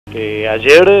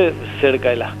Ayer, cerca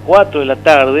de las 4 de la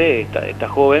tarde, esta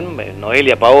joven,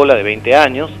 Noelia Paola, de 20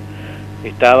 años,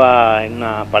 estaba en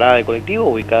una parada de colectivo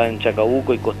ubicada en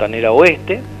Chacabuco y Costanera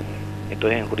Oeste,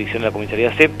 entonces en jurisdicción de la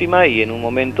Comisaría Séptima, y en un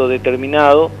momento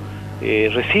determinado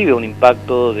recibe un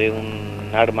impacto de un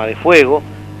arma de fuego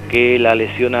que la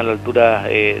lesiona a la altura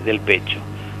del pecho.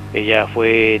 Ella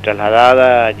fue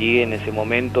trasladada allí en ese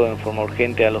momento en forma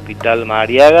urgente al Hospital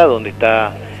Madariaga, donde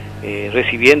está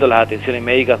recibiendo las atenciones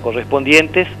médicas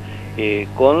correspondientes,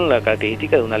 con la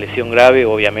característica de una lesión grave,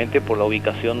 obviamente, por la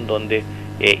ubicación donde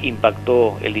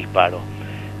impactó el disparo.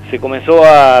 Se comenzó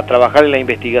a trabajar en la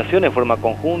investigación en forma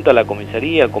conjunta, la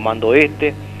comisaría, el Comando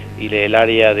Este y el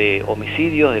área de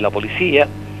homicidios de la Policía,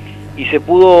 y se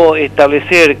pudo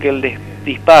establecer que el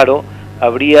disparo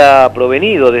habría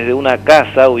provenido desde una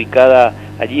casa ubicada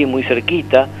allí muy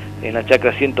cerquita, en la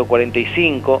chacra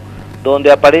 145,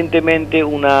 donde aparentemente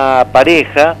una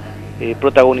pareja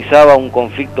protagonizaba un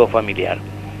conflicto familiar.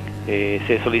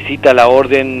 Se solicita la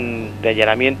orden de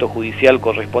allanamiento judicial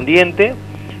correspondiente,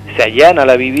 se allana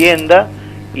la vivienda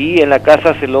y en la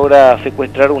casa se logra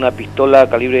secuestrar una pistola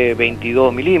calibre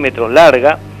 22 milímetros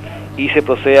larga y se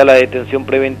procede a la detención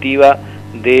preventiva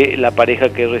de la pareja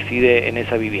que reside en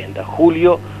esa vivienda.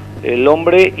 Julio, el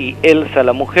hombre, y Elsa,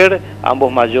 la mujer,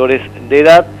 ambos mayores de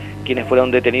edad, quienes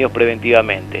fueron detenidos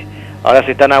preventivamente. Ahora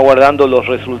se están aguardando los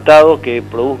resultados que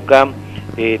produzcan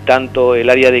tanto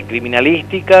el área de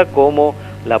criminalística como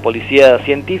la policía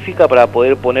científica para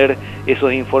poder poner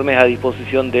esos informes a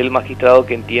disposición del magistrado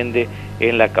que entiende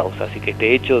en la causa. Así que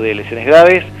este hecho de lesiones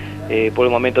graves, por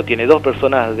el momento tiene 2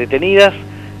 personas detenidas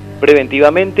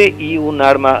preventivamente y un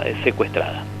arma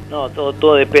secuestrada. No,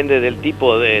 todo depende del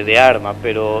tipo de arma,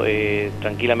 pero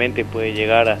tranquilamente puede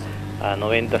llegar a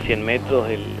 90, 100 metros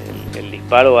el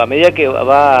disparo. A medida que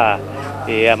va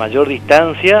a mayor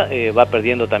distancia, va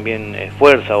perdiendo también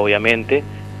fuerza, obviamente,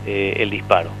 el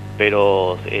disparo.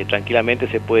 Pero tranquilamente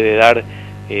se puede dar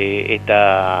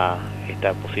esta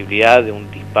posibilidad de un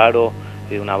disparo,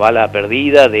 de una bala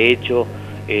perdida. De hecho,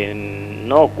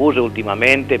 no ocurre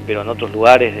últimamente, pero en otros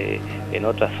lugares, en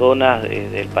otras zonas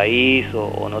del país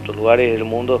o en otros lugares del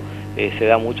mundo, se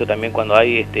da mucho también cuando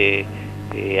hay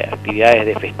actividades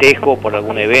de festejo por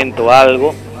algún evento o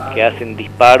algo, que hacen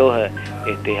disparos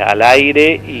al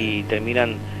aire y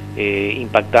terminan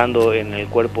impactando en el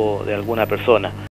cuerpo de alguna persona.